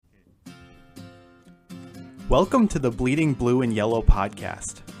Welcome to the Bleeding Blue and Yellow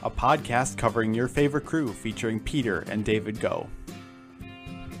podcast, a podcast covering your favorite crew featuring Peter and David Go.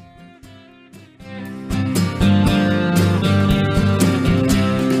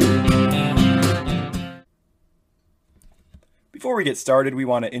 Before we get started, we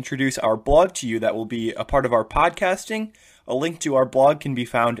want to introduce our blog to you that will be a part of our podcasting. A link to our blog can be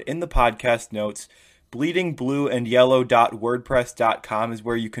found in the podcast notes. bleedingblueandyellow.wordpress.com is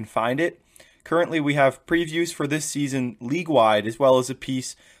where you can find it. Currently, we have previews for this season league-wide, as well as a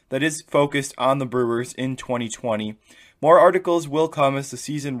piece that is focused on the Brewers in 2020. More articles will come as the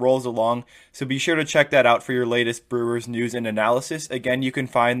season rolls along, so be sure to check that out for your latest Brewers news and analysis. Again, you can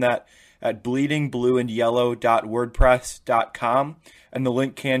find that at bleedingblueandyellow.wordpress.com, and the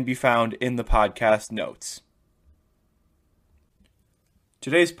link can be found in the podcast notes.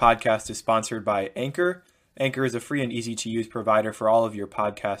 Today's podcast is sponsored by Anchor. Anchor is a free and easy-to-use provider for all of your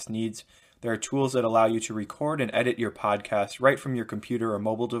podcast needs. There are tools that allow you to record and edit your podcast right from your computer or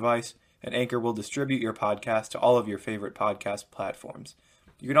mobile device, and Anchor will distribute your podcast to all of your favorite podcast platforms.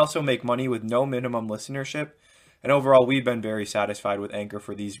 You can also make money with no minimum listenership, and overall, we've been very satisfied with Anchor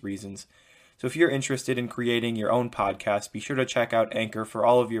for these reasons. So if you're interested in creating your own podcast, be sure to check out Anchor for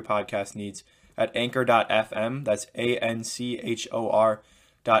all of your podcast needs at anchor.fm, that's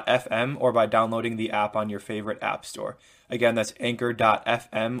ANCHOR.FM, or by downloading the app on your favorite app store. Again, that's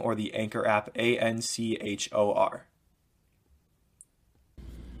anchor.fm or the Anchor app, ANCHOR.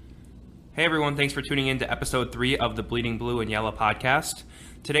 Hey everyone, thanks for tuning in to episode 3 of the Bleeding Blue and Yellow podcast.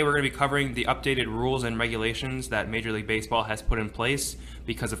 Today we're going to be covering the updated rules and regulations that Major League Baseball has put in place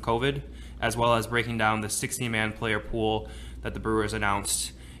because of COVID, as well as breaking down the 60-man player pool that the Brewers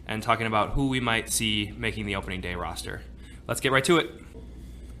announced and talking about who we might see making the opening day roster. Let's get right to it.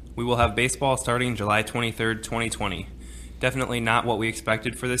 We will have baseball starting July 23rd, 2020. Definitely not what we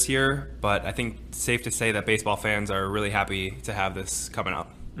expected for this year, but I think it's safe to say that baseball fans are really happy to have this coming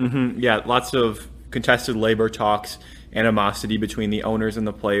up. Yeah, lots of contested labor talks, animosity between the owners and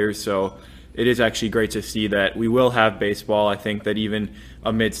the players, so it is actually great to see that we will have baseball. I think that even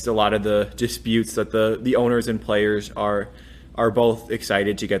amidst a lot of the disputes that the owners and players are both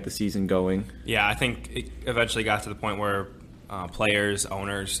excited to get the season going. Yeah, I think it eventually got to the point where players,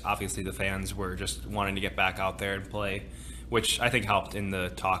 owners, obviously the fans were just wanting to get back out there and play, which I think helped in the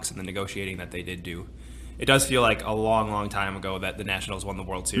talks and the negotiating that they did do. It does feel like a long, long time ago that the Nationals won the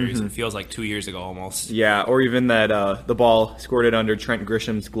World Series. Mm-hmm. It feels like 2 years ago almost. Yeah, or even that the ball squirted under Trent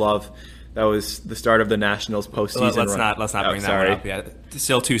Grisham's glove. That was the start of the Nationals postseason run. Let's not bring that one up yet.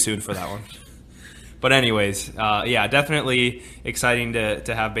 Still too soon for that one. But anyways, yeah, definitely exciting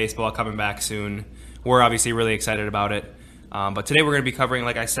to have baseball coming back soon. We're obviously really excited about it. But today we're going to be covering,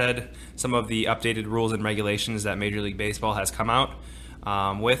 like I said, some of the updated rules and regulations that Major League Baseball has come out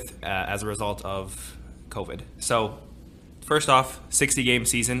with as a result of COVID. So first off, 60-game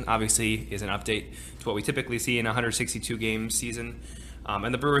season obviously is an update to what we typically see in a 162-game season.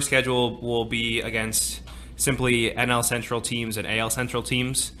 And the Brewers schedule will be against simply NL Central teams and AL Central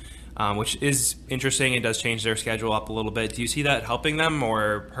teams, which is interesting. It does change their schedule up a little bit. Do you see that helping them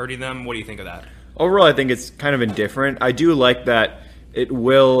or hurting them? What do you think of that? Overall, I think it's kind of indifferent. I do like that it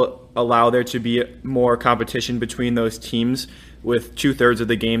will allow there to be more competition between those teams, with 2/3 of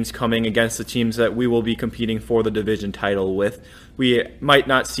the games coming against the teams that we will be competing for the division title with. We might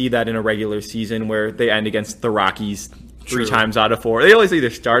not see that in a regular season where they end against the Rockies three times out of 4. They always either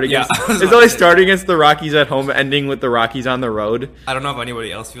start against it's always starting against the Rockies at home, ending with the Rockies on the road. I don't know if anybody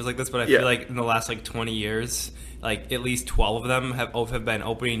else feels like this, but I feel like in the last 20 years, at least 12 of them have been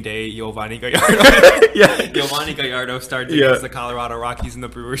opening day Yovani Gallardo. Yovani Gallardo started against the Colorado Rockies, and the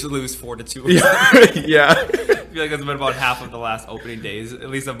Brewers lose 4-2. Yeah. I feel like that's been about half of the last opening days, at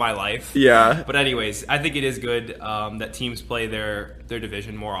least of my life. Yeah. But anyways, I think it is good that teams play their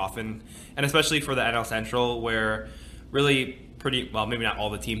division more often, and especially for the NL Central, where really maybe not all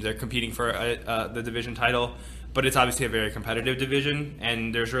the teams are competing for the division title, but it's obviously a very competitive division,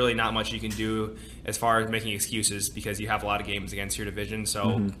 and there's really not much you can do as far as making excuses because you have a lot of games against your division,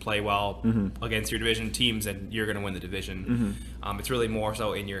 so play well against your division teams and you're going to win the division. It's really more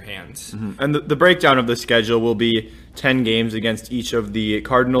so in your hands. And the breakdown of the schedule will be 10 games against each of the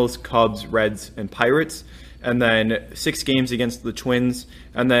Cardinals, Cubs, Reds, and Pirates, and then 6 games against the Twins,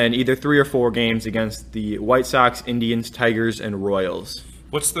 and then either 3 or 4 games against the White Sox, Indians, Tigers, and Royals.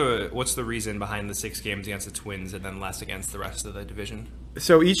 What's the reason behind the 6 games against the Twins and then less against the rest of the division?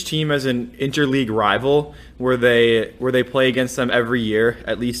 So each team has an interleague rival where they play against them every year,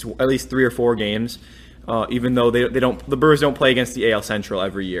 at least 3 or 4 games. Even though they don't, the Brewers don't play against the AL Central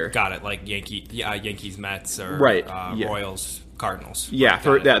every year. Got it, like Yankees, Mets, or right. Royals, Cardinals. Yeah,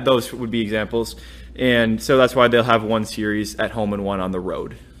 for that, those would be examples. And so that's why they'll have one series at home and one on the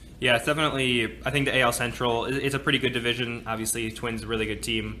road. Yeah, it's definitely, I think the AL Central is a pretty good division. Obviously, Twins, a really good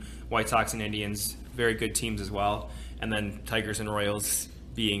team. White Sox and Indians, very good teams as well. And then Tigers and Royals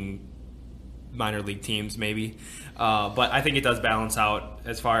being minor league teams, maybe. But I think it does balance out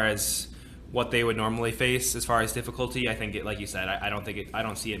as far as what they would normally face as far as difficulty. I think, like you said, I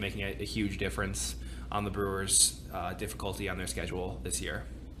don't see it making a huge difference on the Brewers' difficulty on their schedule this year.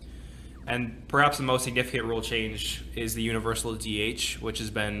 And perhaps the most significant rule change is the universal DH, which has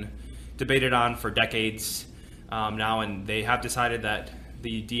been debated on for decades now, and they have decided that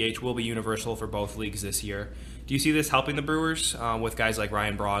the DH will be universal for both leagues this year. Do you see this helping the Brewers with guys like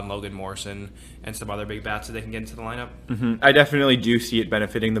Ryan Braun, Logan Morrison, and some other big bats that they can get into the lineup? Mm-hmm. I definitely do see it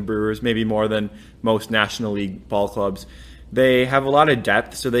benefiting the Brewers, maybe more than most National League ball clubs. They have a lot of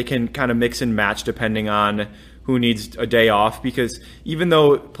depth, so they can kind of mix and match depending on who needs a day off, because even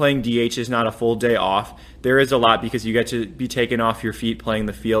though playing DH is not a full day off, there is a lot because you get to be taken off your feet playing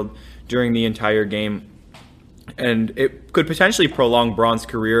the field during the entire game. And it could potentially prolong Braun's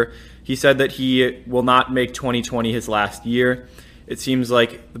career. He said that he will not make 2020 his last year. It seems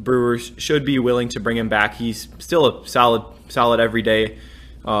like the Brewers should be willing to bring him back. He's still a solid everyday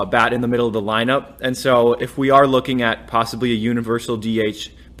bat in the middle of the lineup. And so if we are looking at possibly a universal DH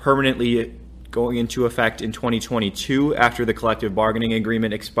permanently going into effect in 2022 after the collective bargaining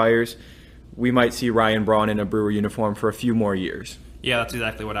agreement expires, we might see Ryan Braun in a Brewer uniform for a few more years. Yeah, that's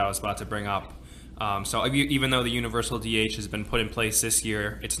exactly what I was about to bring up. So even though the universal DH has been put in place this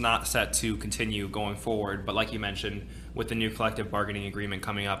year, it's not set to continue going forward. But like you mentioned, with the new collective bargaining agreement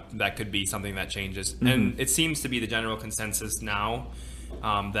coming up, that could be something that changes. Mm-hmm. And it seems to be the general consensus now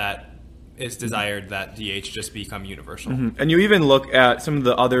that it's desired that DH just become universal. Mm-hmm. And you even look at some of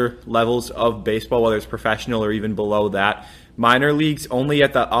the other levels of baseball, whether it's professional or even below that. Minor leagues, only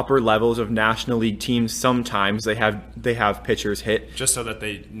at the upper levels of National League teams, sometimes they have pitchers hit. Just so that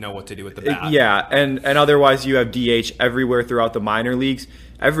they know what to do with the bat. Yeah, and otherwise you have DH everywhere throughout the minor leagues,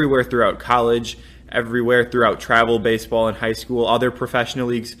 everywhere throughout college, everywhere throughout travel baseball and high school, other professional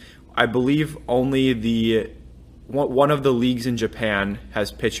leagues. I believe only one of the leagues in Japan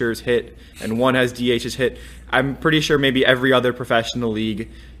has pitchers hit and one has DHs hit. I'm pretty sure maybe every other professional league,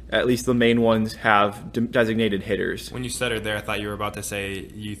 at least the main ones, have designated hitters. When you stuttered there, I thought you were about to say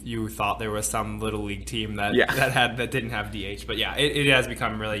you thought there was some little league team that didn't have DH. But yeah, it has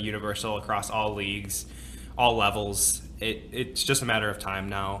become really universal across all leagues, all levels. It's just a matter of time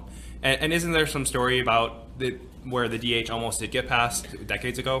now. And isn't there some story about where the DH almost did get passed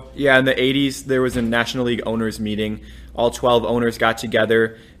decades ago? Yeah, in the 80s, there was a National League owners meeting. All 12 owners got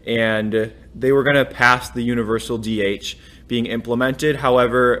together, and they were going to pass the universal DH being implemented.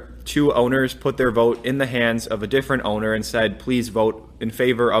 However, two owners put their vote in the hands of a different owner and said, please vote in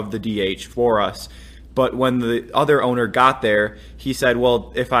favor of the DH for us. But when the other owner got there, he said,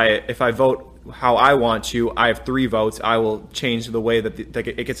 well, if I vote how I want to, I have 3 votes, I will change the way that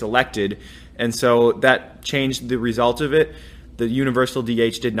it gets elected. And so that changed the result of it. The universal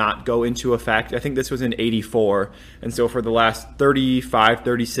DH did not go into effect. I think this was in 84. And so for the last 35,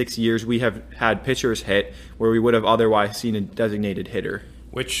 36 years, we have had pitchers hit where we would have otherwise seen a designated hitter.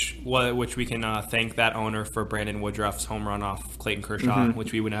 Which we can thank that owner for Brandon Woodruff's home run off Clayton Kershaw, mm-hmm.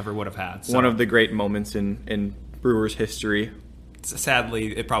 which we never would have had. So. One of the great moments in Brewers history.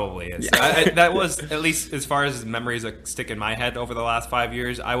 Sadly, it probably is. Yeah. That was, at least as far as memories that stick in my head over the last 5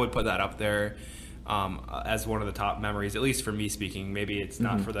 years, I would put that up there as one of the top memories, at least for me speaking. Maybe it's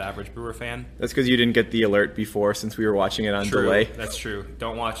not for the average Brewer fan. That's because you didn't get the alert before, since we were watching it on delay. That's true.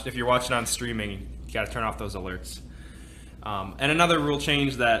 Don't watch. If you're watching on streaming, you got to turn off those alerts. And another rule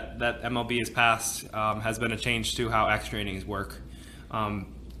change that MLB has passed has been a change to how extra innings work.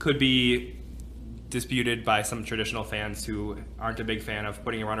 Could be disputed by some traditional fans who aren't a big fan of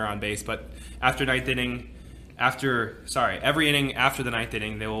putting a runner on base, but every inning after the ninth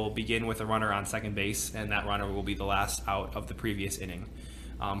inning, they will begin with a runner on second base, and that runner will be the last out of the previous inning.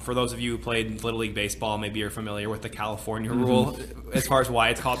 For those of you who played Little League Baseball, maybe you're familiar with the California rule. As far as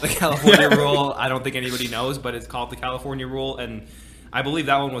why it's called the California rule, I don't think anybody knows, but it's called the California rule, and I believe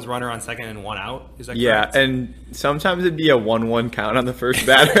that one was runner on second and 1 out. Is that correct? Yeah, and sometimes it'd be a 1-1 count on the first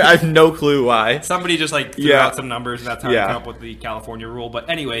batter. I have no clue why. Somebody just threw out some numbers, and that's how they come up with the California rule. But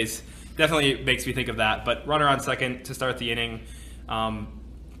anyways, definitely makes me think of that. But runner on second to start the inning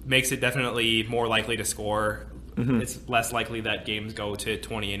makes it definitely more likely to score. Mm-hmm. It's less likely that games go to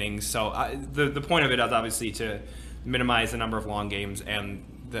 20 innings. So the point of it is obviously to minimize the number of long games and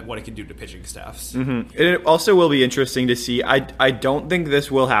what it can do to pitching staffs. Mm-hmm. It also will be interesting to see. I don't think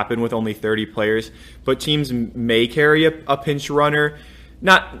this will happen with only 30 players, but teams may carry a pinch runner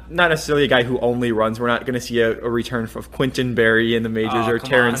not necessarily a guy who only runs. We're not going to see a return of Quinton Berry in the majors or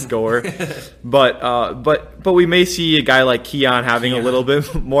Terrence Gore, but we may see a guy like Keon having a little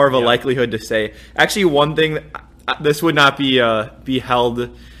bit more of a likelihood to say. Actually, one thing, this would not be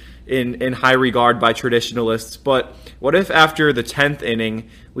held in high regard by traditionalists, but what if after the 10th inning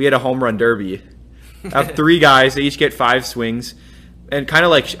we had a home run derby? Have 3 guys, they each get 5 swings, and kind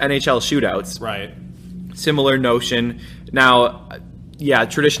of like NHL shootouts. Right. Similar notion. Now, yeah,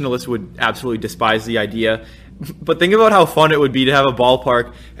 traditionalists would absolutely despise the idea. But think about how fun it would be to have a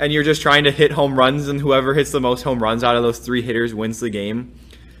ballpark and you're just trying to hit home runs, and whoever hits the most home runs out of those 3 hitters wins the game.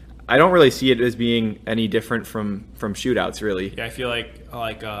 I don't really see it as being any different from shootouts, really. Yeah, I feel like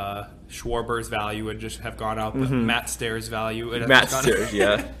Schwarber's value would just have gone up. Matt Stairs' value would have gone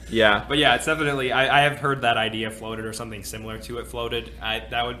up. Yeah. But yeah, it's definitely, I have heard that idea floated or something similar to it floated.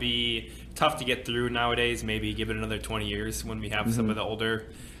 That would be tough to get through nowadays. Maybe give it another 20 years when we have some of the older,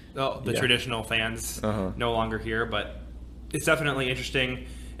 traditional fans no longer here. But it's definitely interesting.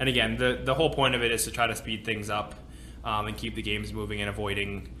 And again, the whole point of it is to try to speed things up and keep the games moving and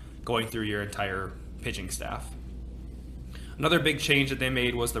avoiding going through your entire pitching staff. Another big change that they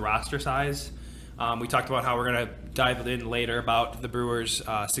made was the roster size. We talked about how we're going to dive in later about the Brewers'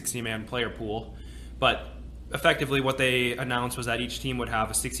 60-man player pool. But effectively what they announced was that each team would have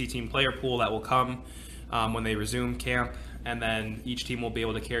a 60-team player pool that will come when they resume camp. And then each team will be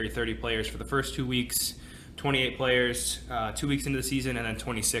able to carry 30 players for the first 2 weeks, 28 players 2 weeks into the season, and then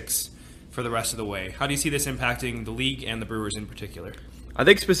 26 for the rest of the way. How do you see this impacting the league and the Brewers in particular? I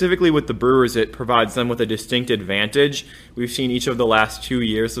think specifically with the Brewers, it provides them with a distinct advantage. We've seen each of the last 2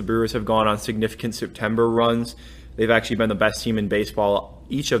 years, the Brewers have gone on significant September runs. They've actually been the best team in baseball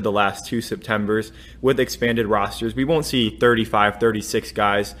each of the last 2 Septembers with expanded rosters. We won't see 35, 36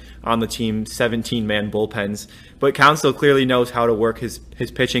 guys on the team, 17-man bullpens. But Counsell clearly knows how to work his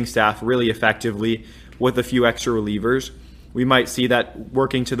pitching staff really effectively with a few extra relievers. We might see that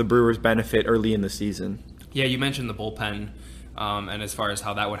working to the Brewers' benefit early in the season. Yeah, you mentioned the bullpen. And as far as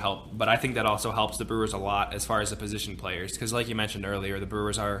how that would help. But I think that also helps the Brewers a lot as far as the position players. Because like you mentioned earlier, the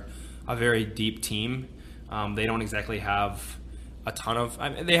Brewers are a very deep team. They don't exactly have a ton of...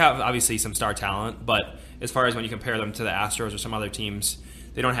 they have obviously some star talent, but as far as when you compare them to the Astros or some other teams,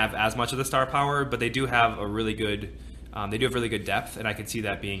 they don't have as much of the star power, but they do have a really good... they do have really good depth, and I could see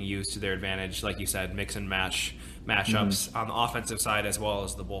that being used to their advantage. Like you said, mix and matchups on the offensive side as well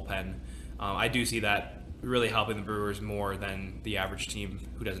as the bullpen. I do see that really helping the Brewers more than the average team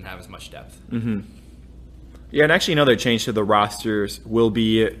who doesn't have as much depth. Yeah, and actually another change to the rosters will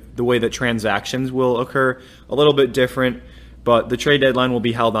be the way that transactions will occur. A little bit different, but the trade deadline will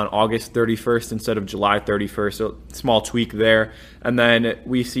be held on August 31st instead of July 31st, so small tweak there. And then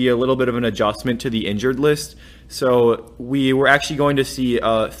we see a little bit of an adjustment to the injured list. So we were actually going to see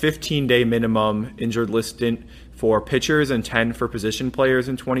a 15-day minimum injured list stint for pitchers and 10 for position players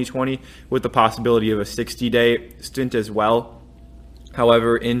in 2020, with the possibility of a 60-day stint as well.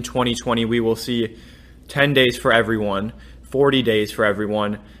 However, in 2020, we will see 10 days for everyone, 40 days for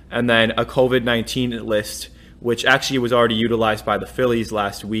everyone, and then a COVID-19 list, which actually was already utilized by the Phillies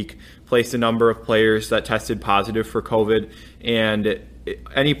last week, placed a number of players that tested positive for COVID, and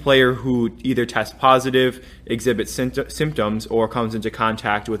any player who either tests positive, exhibits symptoms, or comes into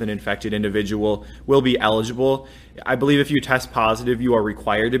contact with an infected individual will be eligible. I believe if you test positive, you are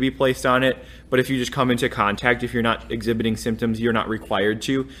required to be placed on it. But if you just come into contact, if you're not exhibiting symptoms, you're not required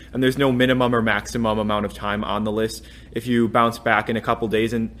to. And there's no minimum or maximum amount of time on the list. If you bounce back in a couple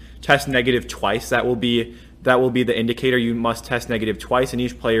days and test negative twice, that will be the indicator. You must test negative twice, and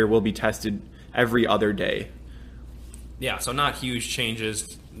each player will be tested every other day. Yeah, so not huge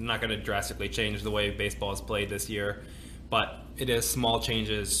changes, not going to drastically change the way baseball is played this year, but it is small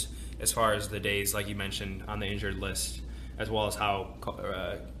changes as far as the days, like you mentioned, on the injured list, as well as how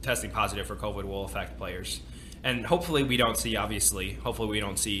testing positive for COVID will affect players. And hopefully we don't see a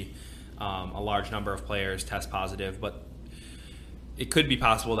large number of players test positive, but it could be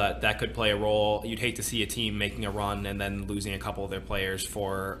possible that could play a role. You'd hate to see a team making a run and then losing a couple of their players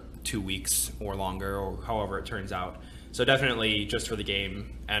for 2 weeks or longer, or however it turns out. So definitely just for the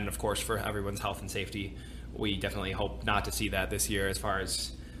game and, of course, for everyone's health and safety, we definitely hope not to see that this year as far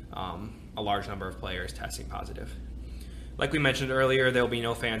as a large number of players testing positive. Like we mentioned earlier, there will be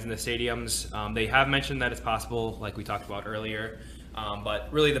no fans in the stadiums. They have mentioned that it's possible, like we talked about earlier, but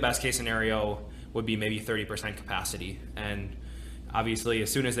really the best case scenario would be maybe 30% capacity. And obviously,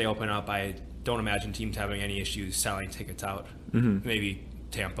 as soon as they open up, I don't imagine teams having any issues selling tickets out. Maybe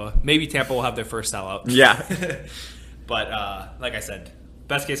Tampa will have their first sellout. Yeah. But like I said,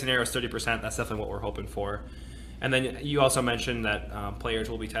 best case scenario is 30%. That's definitely what we're hoping for. And then you also mentioned that players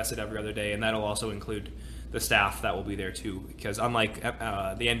will be tested every other day, and that'll also include the staff that will be there too. Because unlike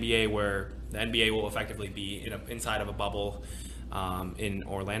the NBA, where the NBA will effectively be inside of a bubble in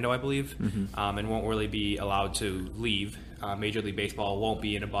Orlando, I believe, and won't really be allowed to leave. Major League Baseball won't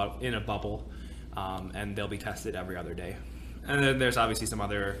be in a bubble, and they'll be tested every other day. And then there's obviously some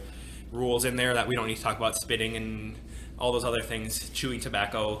other rules in there that we don't need to talk about, spitting and all those other things, chewing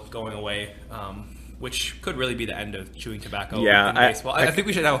tobacco going away, which could really be the end of chewing tobacco in baseball. I think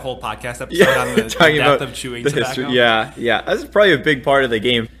we should have a whole podcast episode on the depth of chewing tobacco. History. Yeah. That's probably a big part of the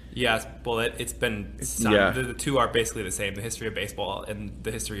game. Yeah, well, it's been the two are basically the same. The history of baseball and the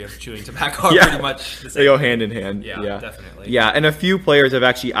history of chewing tobacco are pretty much the same. They go hand in hand. Yeah, definitely. Yeah, and a few players have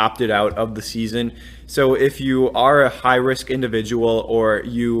actually opted out of the season. So if you are a high-risk individual or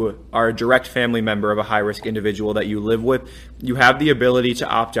you are a direct family member of a high-risk individual that you live with, you have the ability to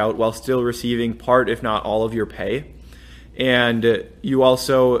opt out while still receiving part, if not all, of your pay. And you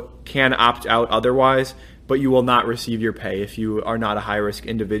also can opt out otherwise, but you will not receive your pay if you are not a high-risk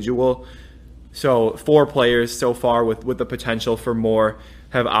individual. So 4 players so far with the potential for more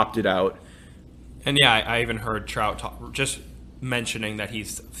have opted out. And yeah, I even heard Trout just mentioning that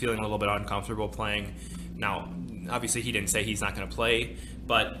he's feeling a little bit uncomfortable playing. Now, obviously he didn't say he's not going to play,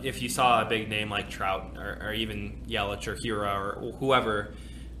 but if you saw a big name like Trout or even Yelich or Hira or whoever,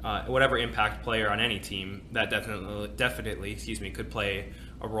 whatever impact player on any team, that definitely could play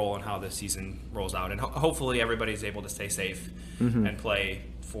a role in how this season rolls out. And hopefully everybody's able to stay safe and play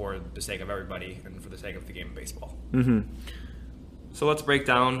for the sake of everybody and for the sake of the game of baseball. So let's break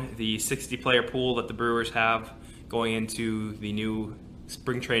down the 60-player pool that the Brewers have going into the new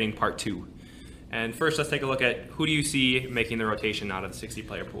spring training part 2. And first, let's take a look at who do you see making the rotation out of the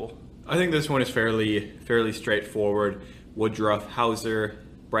 60-player pool? I think this one is fairly straightforward. Woodruff, Hauser,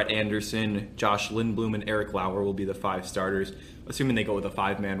 Brett Anderson, Josh Lindblom, and Eric Lauer will be the 5 starters, assuming they go with a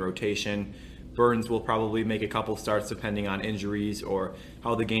 5-man rotation. Burns will probably make a couple starts depending on injuries or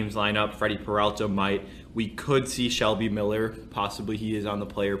how the games line up. Freddie Peralta might. We could see Shelby Miller. Possibly he is on the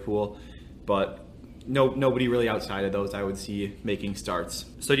player pool. But nobody really outside of those I would see making starts.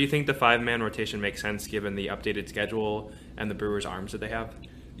 So do you think the 5-man rotation makes sense given the updated schedule and the Brewers' arms that they have?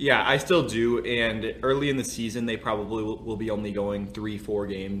 Yeah, I still do. And early in the season, they probably will be only going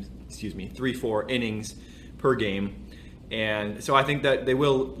 3-4 innings per game. And so I think that they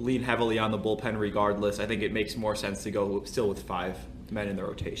will lean heavily on the bullpen regardless. I think it makes more sense to go still with 5 men in the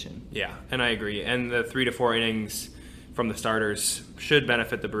rotation. Yeah, and I agree. And the 3 to 4 innings from the starters should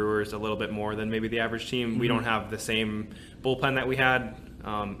benefit the Brewers a little bit more than maybe the average team. We don't have the same bullpen that we had.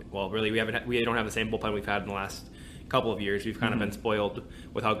 We don't have the same bullpen we've had in the last couple of years. We've kind of been spoiled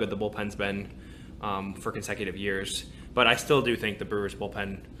with how good the bullpen's been for consecutive years. But I still do think the Brewers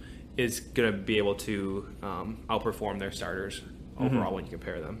bullpen is going to be able to outperform their starters overall when you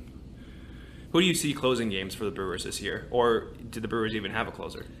compare them. Who do you see closing games for the Brewers this year? Or did the Brewers even have a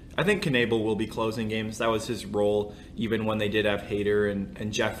closer? I think Knebel will be closing games. That was his role even when they did have Hader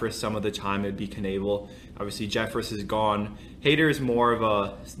and Jeffress. Some of the time it'd be Knebel. Obviously Jeffress is gone. Hader is more of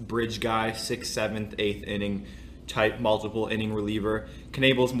a bridge guy, 6th, 7th, 8th inning type multiple inning reliever.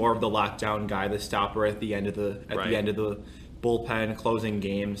 Knebel's more of the lockdown guy, the stopper at the end of the bullpen, closing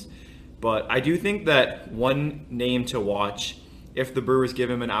games. But I do think that one name to watch if the Brewers give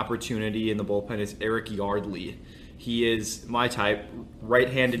him an opportunity in the bullpen is Eric Yardley. He is my type,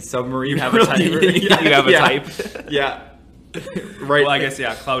 right-handed submarine. You have a type. You have a type. Yeah. Right. Well, I guess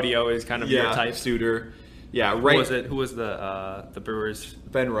Claudio is kind of your type. Suitor. Yeah. Right. Who was the Brewers?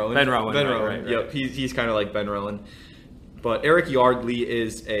 Ben Rowan. Ben Rowan. Right. Yep. He's kind of like Ben Rowan. But Eric Yardley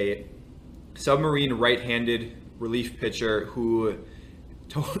is a submarine right-handed relief pitcher who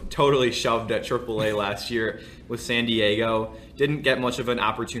totally shoved at AAA last year with San Diego. Didn't get much of an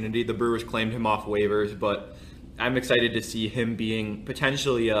opportunity. The Brewers claimed him off waivers, but I'm excited to see him being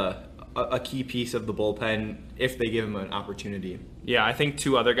potentially a key piece of the bullpen if they give him an opportunity. Yeah, I think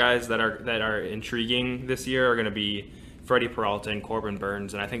 2 other guys that are intriguing this year are going to be Freddie Peralta and Corbin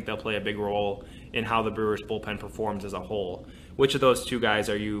Burns, and I think they'll play a big role in how the Brewers bullpen performs as a whole. Which of those 2 guys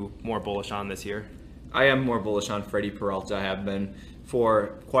are you more bullish on this year? I am more bullish on Freddie Peralta. I have been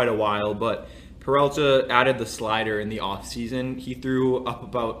for quite a while, but Peralta added the slider in the offseason. He threw up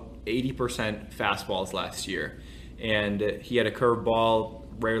about 80% fastballs last year, and he had a curveball,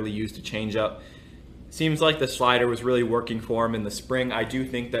 rarely used a changeup. Seems like the slider was really working for him in the spring. I do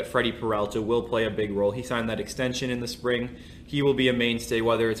think that Freddie Peralta will play a big role. He signed that extension in the spring. He will be a mainstay,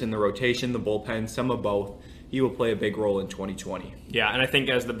 whether it's in the rotation, the bullpen, some of both. He will play a big role in 2020. Yeah, and I think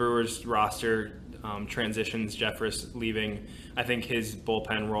as the Brewers roster transitions, Jeffress leaving, I think his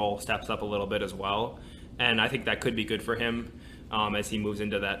bullpen role steps up a little bit as well. and I think that could be good for him as he moves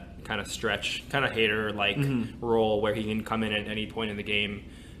into that kind of stretch, kind of Hader-like role where he can come in at any point in the game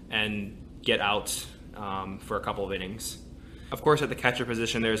and get outs for a couple of innings. Of course, at the catcher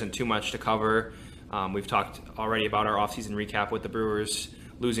position, there isn't too much to cover. We've talked already about our offseason recap with the Brewers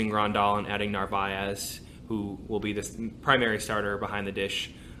losing Grandal and adding Narvaez, who will be the primary starter behind the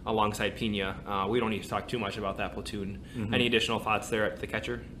dish alongside Pena. We don't need to talk too much about that platoon. Any additional thoughts there at the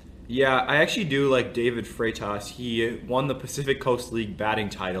catcher? Yeah, I actually do like David Freitas. He won the Pacific Coast League batting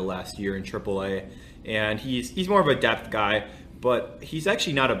title last year in AAA, and he's more of a depth guy, but he's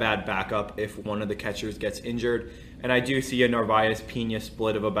actually not a bad backup if one of the catchers gets injured. And I do see a Narvaez-Pena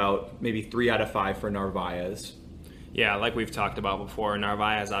split of about maybe 3 out of 5 for Narvaez. Yeah, like we've talked about before,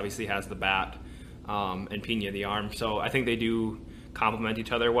 Narvaez obviously has the bat and Pena the arm, so I think they do complement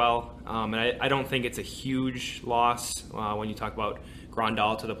each other well. And I don't think it's a huge loss when you talk about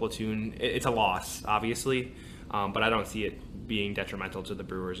Grandal to the platoon. It's a loss, obviously, but I don't see it being detrimental to the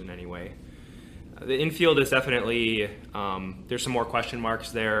Brewers in any way. The infield is definitely, there's some more question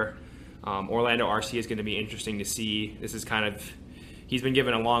marks there. Orlando Arcia is going to be interesting to see. This is kind of, he's been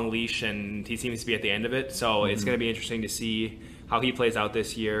given a long leash and he seems to be at the end of it, so it's going to be interesting to see how he plays out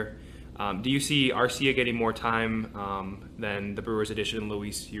this year. Do you see Arcia getting more time than the Brewers' addition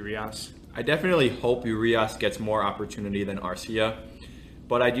Luis Urias? I definitely hope Urias gets more opportunity than Arcia,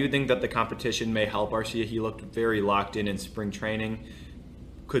 but I do think that the competition may help Arcia. He looked very locked in spring training.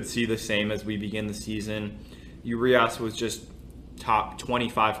 Could see the same as we begin the season. Urias was just top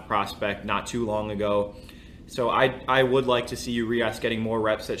 25 prospect not too long ago. So I would like to see Urias getting more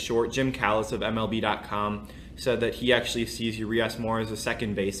reps at short. Jim Callis of MLB.com said that he actually sees Urias more as a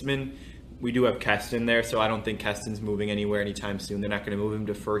second baseman. We do have Keston there, so I don't think Keston's moving anywhere anytime soon. They're not going to move him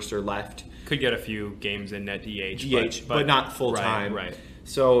to first or left. Could get a few games in at DH. But not full time. Right.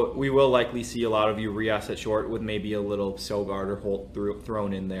 So we will likely see a lot of Urias at short with maybe a little Sogard or Holt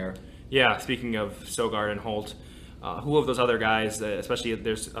thrown in there. Yeah, speaking of Sogard and Holt, who of those other guys, especially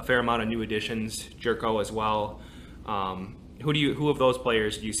there's a fair amount of new additions, Jerko as well. Who of those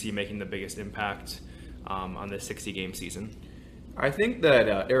players do you see making the biggest impact on this 60-game season? I think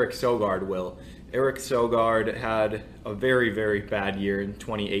that Eric Sogard will. Eric Sogard had a very, very bad year in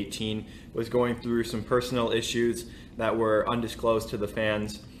 2018, was going through some personal issues that were undisclosed to the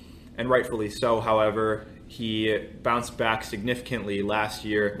fans, and rightfully so. However, he bounced back significantly last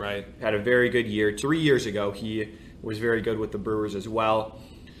year. Right. Had a very good year. 3 years ago, he was very good with the Brewers as well.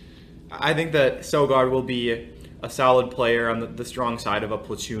 I think that Sogard will be a solid player on the strong side of a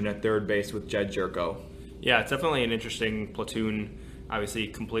platoon at third base with Jed Jerko. Yeah, it's definitely an interesting platoon. Obviously,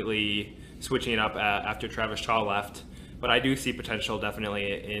 completely switching it up after Travis Shaw left. But I do see potential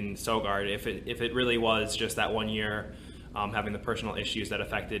definitely in Sogard if it really was just that 1 year having the personal issues that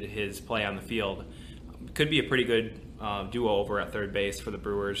affected his play on the field. Could be a pretty good duo over at third base for the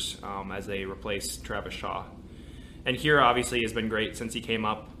Brewers as they replace Travis Shaw. And Hiura obviously has been great since he came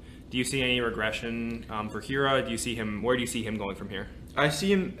up. Do you see any regression for Hiura? Where do you see him going from here? I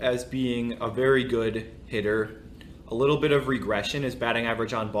see him as being a very good hitter. A little bit of regression. His batting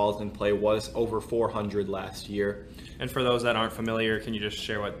average on balls in play was over 400 last year. And for those that aren't familiar, can you just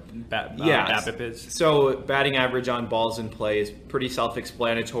share what BABIP is? So batting average on balls in play is pretty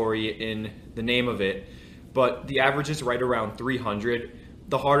self-explanatory in the name of it, but the average is right around 300.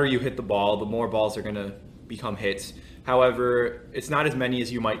 The harder you hit the ball, the more balls are going to become hits. However, it's not as many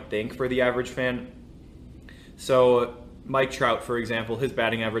as you might think for the average fan. So Mike Trout, for example, his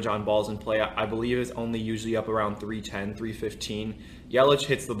batting average on balls in play, I believe, is only usually up around 310, 315. Yelich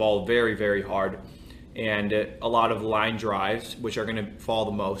hits the ball very, very hard, and a lot of line drives, which are going to fall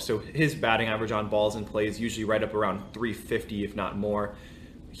the most. So his batting average on balls in play is usually right up around 350, if not more.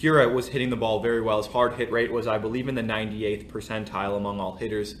 Hiura was hitting the ball very well. His hard hit rate was, I believe, in the 98th percentile among all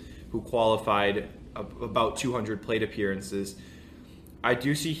hitters who qualified about 200 plate appearances. I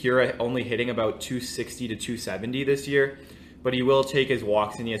do see Hiura only hitting about 260 to 270 this year, but he will take his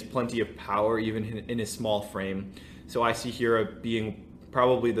walks and he has plenty of power even in his small frame. So I see Hiura being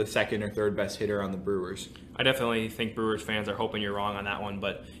probably the second or third best hitter on the Brewers. I definitely think Brewers fans are hoping you're wrong on that one,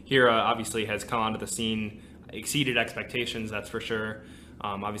 but Hiura obviously has come onto the scene, exceeded expectations, that's for sure.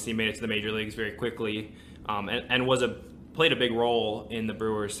 Obviously made it to the major leagues very quickly, and played a big role in the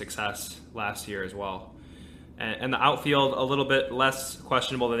Brewers' success last year as well. And the outfield, a little bit less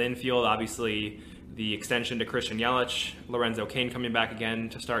questionable than the infield. Obviously, the extension to Christian Yelich, Lorenzo Cain coming back again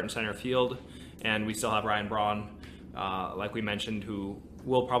to start in center field, and we still have Ryan Braun, like we mentioned, who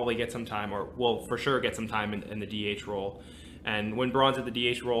will probably get some time, or will for sure get some time in the DH role. And when Braun's at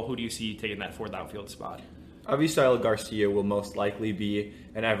the DH role, who do you see taking that fourth outfield spot? Avisail Garcia will most likely be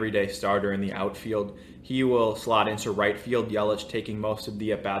an everyday starter in the outfield. He will slot into right field, Yelich taking most of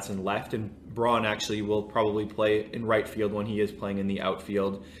the at-bats in left, and Braun actually will probably play in right field when he is playing in the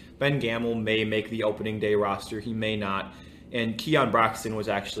outfield. Ben Gamel may make the opening day roster, he may not. And Keon Broxton was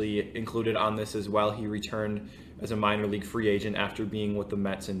actually included on this as well. He returned as a minor league free agent after being with the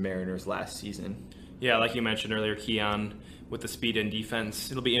Mets and Mariners last season. Yeah, like you mentioned earlier, Keon with the speed and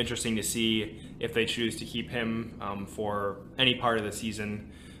defense. It'll be interesting to see if they choose to keep him for any part of the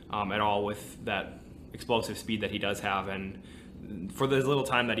season at all with that explosive speed that he does have. And for the little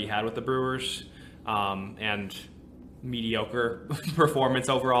time that he had with the Brewers and mediocre performance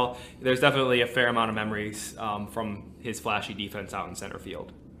overall, there's definitely a fair amount of memories from his flashy defense out in center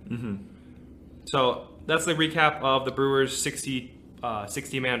field. Mm-hmm. So that's the recap of the Brewers'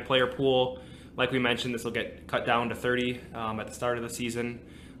 60-man player pool. Like we mentioned, this will get cut down to 30 at the start of the season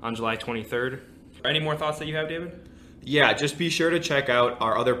on July 23rd. Any more thoughts that you have, David? Yeah, just be sure to check out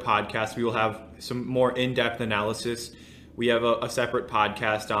our other podcasts. We will have some more in-depth analysis. We have a separate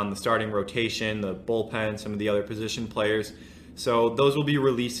podcast on the starting rotation, the bullpen, some of the other position players. So those will be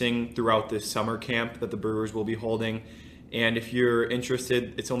releasing throughout this summer camp that the Brewers will be holding. And if you're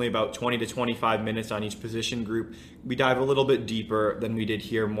interested, it's only about 20 to 25 minutes on each position group. We dive a little bit deeper than we did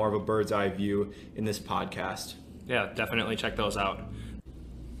here, more of a bird's eye view in this podcast. Yeah, definitely check those out.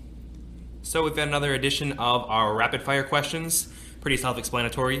 So we've got another edition of our rapid fire questions. Pretty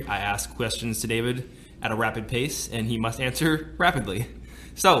self-explanatory. I ask questions to David at a rapid pace, and he must answer rapidly.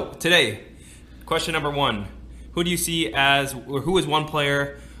 So today, question number 1. Who do you see as, or who is one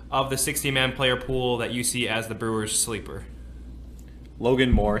player of the 60-man player pool that you see as the Brewers' sleeper?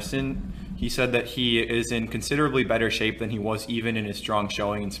 Logan Morrison. He said that he is in considerably better shape than he was even in his strong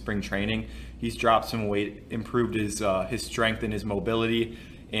showing in spring training. He's dropped some weight, improved his strength and his mobility,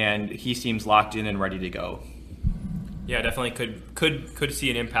 and he seems locked in and ready to go. Yeah, definitely could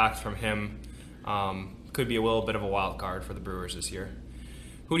see an impact from him. Could be a little bit of a wild card for the Brewers this year.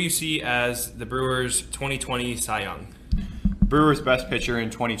 Who do you see as the Brewers' 2020 Cy Young? Brewers' best pitcher in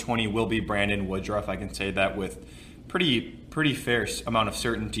 2020 will be Brandon Woodruff. I can say that with pretty fair amount of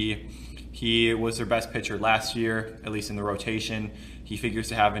certainty. He was their best pitcher last year, at least in the rotation. He figures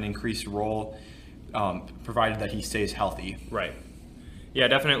to have an increased role, provided that he stays healthy. Right. Yeah,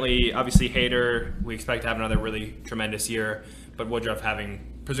 definitely. Obviously, Hader, we expect to have another really tremendous year, but Woodruff having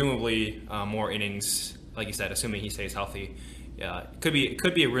presumably more innings, like you said, assuming he stays healthy. Could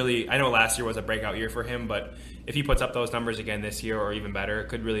be a really, I know last year was a breakout year for him, but if he puts up those numbers again this year or even better, it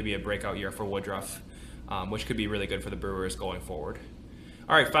could really be a breakout year for Woodruff, which could be really good for the Brewers going forward.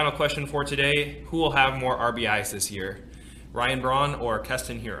 All right, final question for today. Who will have more RBIs this year? Ryan Braun or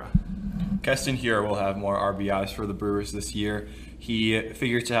Keston Hiura? Keston Hiura will have more RBIs for the Brewers this year. He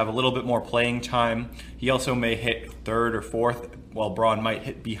figures to have a little bit more playing time. He also may hit third or fourth, while Braun might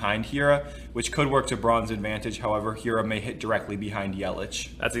hit behind Hiura, which could work to Braun's advantage. However, Hiura may hit directly behind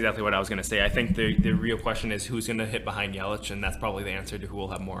Yelich. That's exactly what I was going to say. I think the real question is who's going to hit behind Yelich, and that's probably the answer to who will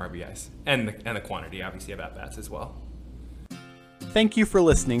have more RBIs. And the quantity, obviously, of at-bats as well. Thank you for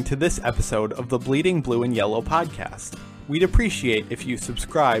listening to this episode of the Bleeding Blue and Yellow podcast. We'd appreciate if you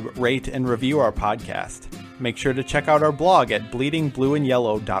subscribe, rate, and review our podcast. Make sure to check out our blog at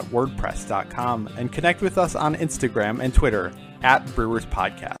bleedingblueandyellow.wordpress.com and connect with us on Instagram and Twitter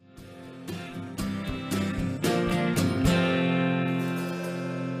 @BrewersPodcast.